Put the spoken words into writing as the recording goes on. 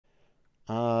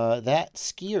That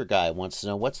skier guy wants to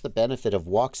know, what's the benefit of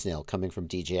Walksnail coming from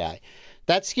DJI?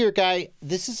 That skier guy,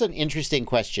 this is an interesting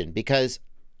question because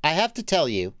I have to tell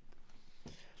you,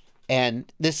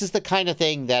 and this is the kind of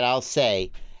thing that I'll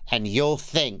say, and you'll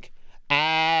think,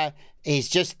 he's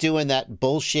just doing that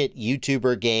bullshit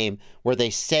YouTuber game where they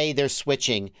say they're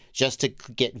switching just to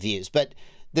get views. But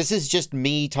this is just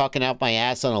me talking out my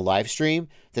ass on a live stream.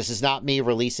 This is not me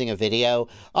releasing a video.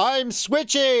 I'm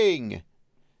switching!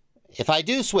 If I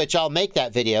do switch, I'll make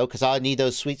that video because I'll need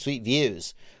those sweet, sweet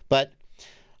views. But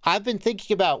I've been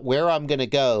thinking about where I'm going to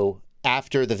go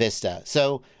after the Vista.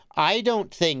 So I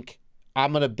don't think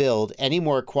I'm going to build any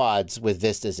more quads with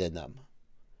Vistas in them.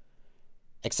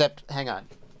 Except, hang on.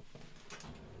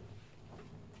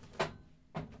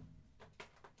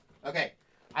 Okay,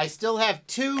 I still have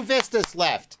 2 Vistas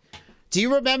left. Do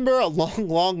you remember a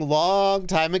long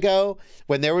time ago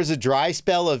when there was a dry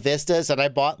spell of Vistas and I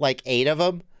bought like 8 of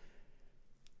them?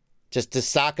 Just to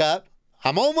stock up?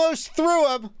 I'm almost through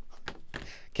them.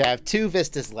 Okay, I have 2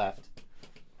 Vistas left.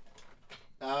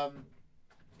 I'm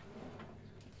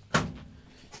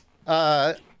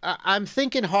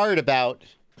thinking hard about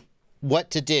what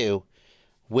to do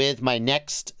with my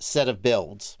next set of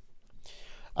builds.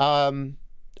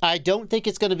 I don't think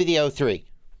it's going to be the O3.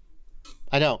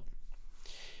 I don't.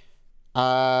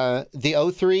 The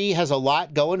O3 has a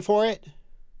lot going for it.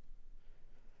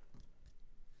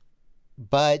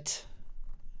 But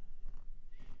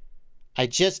I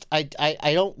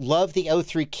don't love the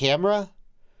O3 camera.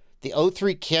 The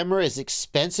O3 camera is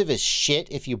expensive as shit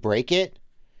if you break it.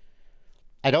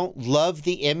 I don't love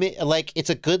the image. Like,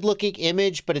 it's a good looking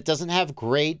image, but it doesn't have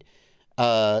great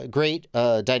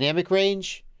dynamic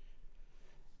range.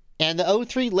 And the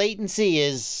O3 latency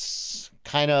is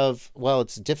kind of, well,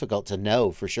 it's difficult to know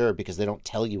for sure because they don't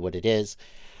tell you what it is.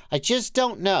 I just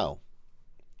don't know.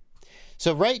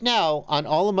 So right now, on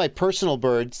all of my personal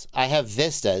birds, I have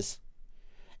Vistas.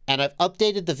 And I've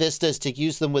updated the Vistas to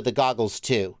use them with the goggles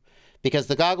too. Because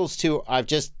the goggles too, I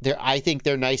think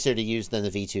they're nicer to use than the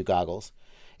V2 goggles.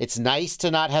 It's nice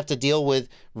to not have to deal with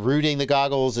rooting the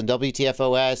goggles and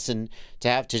WTFOS and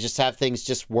to just have things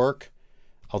just work.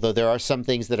 Although there are some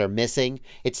things that are missing.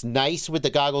 It's nice with the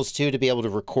goggles too to be able to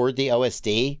record the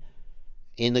OSD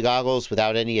in the goggles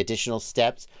without any additional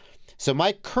steps. So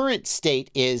my current state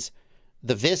is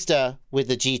the Vista with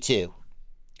the G2.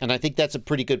 And I think that's a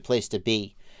pretty good place to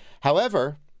be.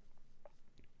 However,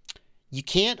 you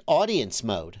can't audience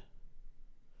mode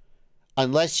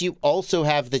unless you also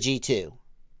have the G2.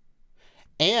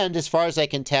 And as far as I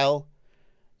can tell,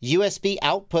 USB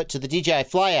output to the DJI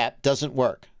Fly app doesn't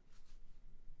work.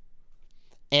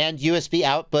 And USB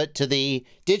output to the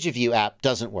DigiView app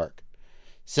doesn't work.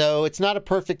 So it's not a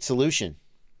perfect solution.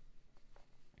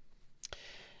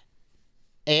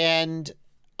 And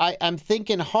I'm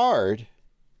thinking hard.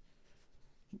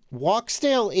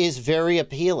 Walksnail is very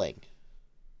appealing.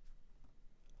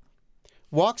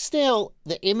 Walksnail,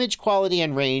 the image quality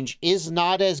and range is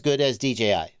not as good as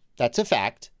DJI. That's a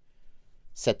fact.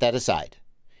 Set that aside.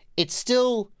 It's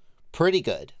still pretty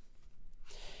good.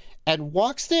 And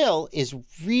Walksnail is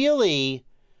really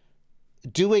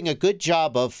doing a good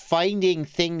job of finding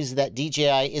things that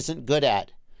DJI isn't good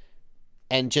at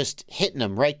and just hitting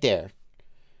them right there.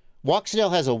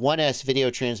 Walksnail has a 1S video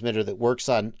transmitter that works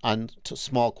on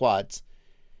small quads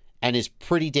and is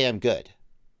pretty damn good.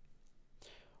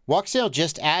 Walksnail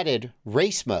just added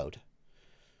race mode,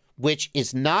 which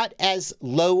is not as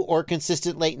low or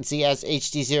consistent latency as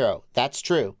HD0. That's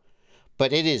true.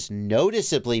 But it is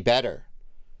noticeably better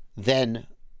than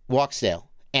Walksnail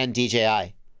and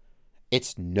DJI.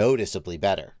 It's noticeably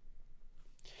better.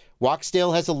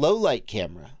 Walksnail has a low light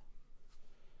camera.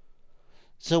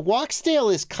 So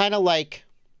Walksnail is kind of like,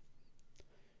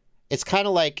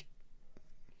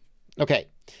 okay,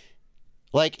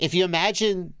 like if you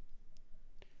imagine,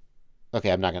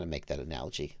 okay, I'm not going to make that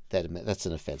analogy. That's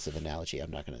an offensive analogy. I'm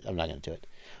not going to do it.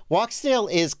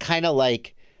 Walksnail is kind of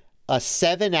like a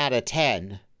 7 out of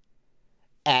 10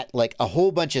 at like a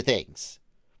whole bunch of things.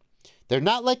 They're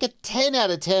not like a 10 out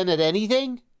of 10 at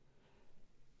anything,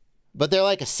 but they're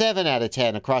like a 7 out of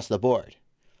 10 across the board.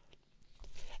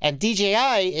 And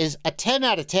DJI is a 10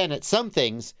 out of 10 at some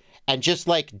things and just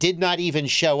like did not even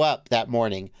show up that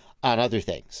morning on other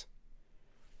things.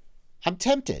 I'm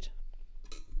tempted.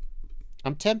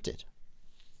 I'm tempted.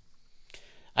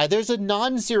 There's a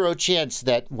non-zero chance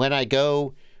that when I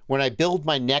build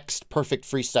my next perfect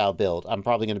freestyle build, I'm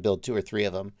probably going to build 2 or 3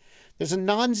 of them. There's a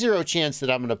non-zero chance that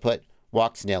I'm going to put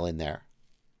Walksnail in there.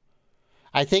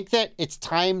 I think that it's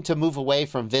time to move away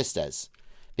from Vistas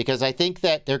because I think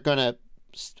that they're going to,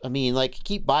 I mean, like,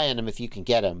 keep buying them if you can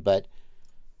get them, but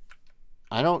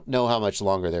I don't know how much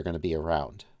longer they're going to be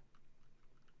around.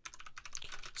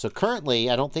 So currently,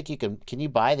 I don't think you can you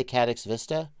buy the Caddx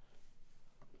Vista?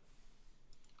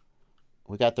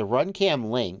 We got the RunCam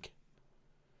Link.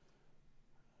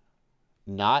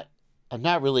 I'm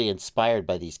not really inspired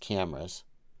by these cameras.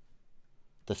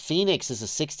 The Phoenix is a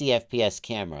 60 FPS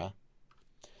camera.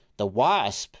 The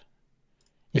Wasp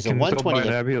is a 120.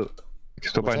 You can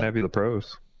still buy Nebula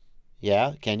Pros.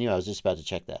 Yeah, can you? I was just about to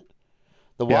check that.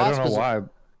 The Yeah, Wasp I don't know is why,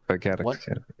 but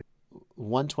Caddx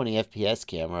 120 FPS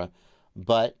camera,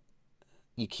 but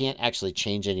you can't actually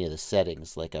change any of the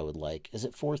settings like I would like. Is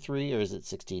it 4.3 or is it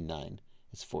 16.9?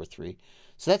 It's 4.3.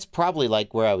 So that's probably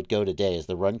like where I would go today is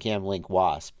the RunCam Link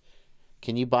Wasp.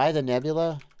 Can you buy the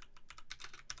Nebula?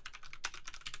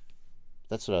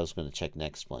 That's what I was going to check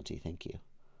next, Plenty. Thank you.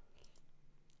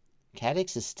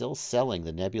 Caddx is still selling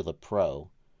the Nebula Pro.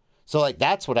 So, like,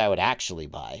 that's what I would actually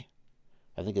buy.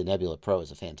 I think the Nebula Pro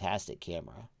is a fantastic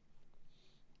camera.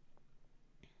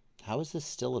 How is this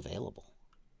still available?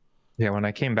 Yeah, when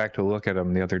I came back to look at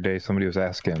them the other day, somebody was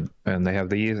asking, and they have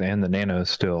these and the Nanos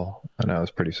still, and I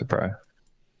was pretty surprised.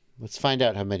 Let's find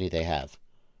out how many they have.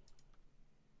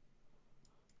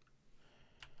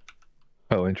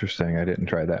 Oh, interesting. I didn't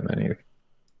try that many.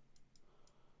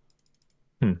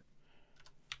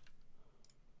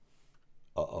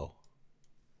 Uh-oh.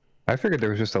 I figured there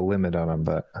was just a limit on them,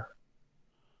 but...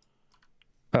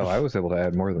 Oh, I was able to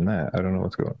add more than that. I don't know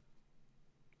what's going on.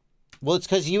 Well, it's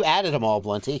because you added them all,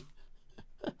 Blunty.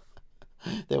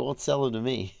 They won't sell them to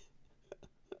me.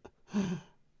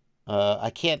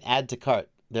 I can't add to cart.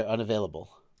 They're unavailable.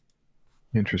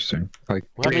 Interesting. Like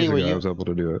How 3 many days were ago, you? I was able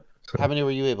to do it. So. How many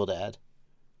were you able to add?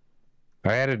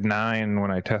 I added 9 when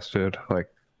I tested, like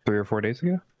 3 or 4 days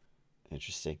ago.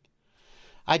 Interesting.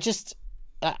 I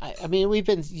mean,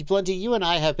 Blunty, you and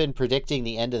I have been predicting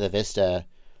the end of the Vista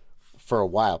for a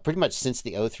while, pretty much since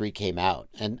the 03 came out.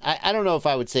 And I don't know if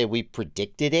I would say we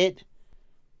predicted it.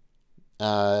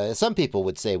 Some people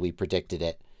would say we predicted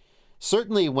it.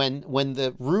 Certainly when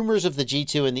the rumors of the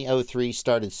G2 and the 03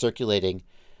 started circulating,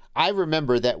 I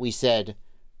remember that we said,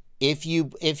 if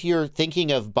you're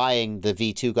thinking of buying the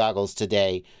V2 goggles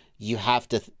today, you have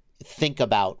to think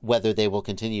about whether they will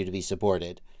continue to be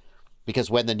supported.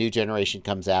 Because when the new generation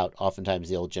comes out, oftentimes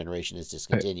the old generation is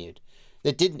discontinued.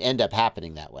 It didn't end up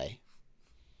happening that way.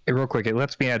 Hey, real quick, it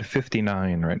lets me add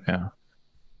 59 right now.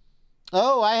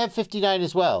 Oh, I have 59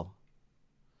 as well.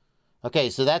 Okay,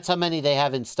 so that's how many they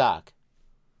have in stock.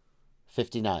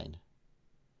 59.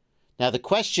 Now the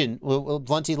question,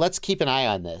 Blunty, let's keep an eye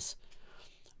on this.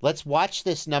 Let's watch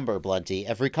this number, Blunty.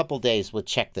 Every couple days we'll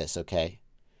check this, okay?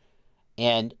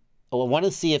 And I want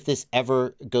to see if this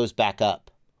ever goes back up.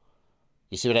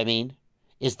 You see what I mean?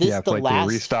 Is this the last...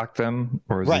 to restock them,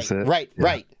 or is right, this it?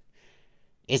 Right.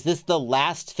 Is this the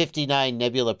last 59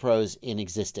 Nebula Pros in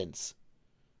existence?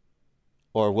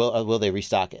 Or will they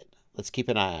restock it? Let's keep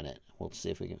an eye on it. We'll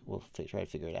see if we'll try to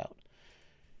figure it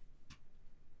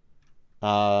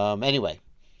out. Anyway.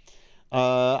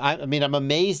 I mean, I'm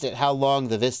amazed at how long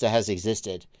the Vista has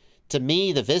existed. To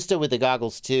me, the Vista with the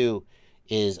goggles 2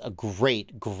 is a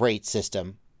great, great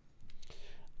system.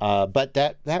 But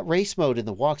that race mode in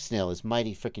the Walksnail is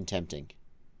mighty freaking tempting.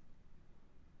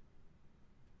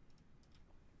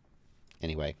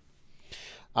 Anyway,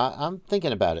 I'm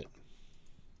thinking about it.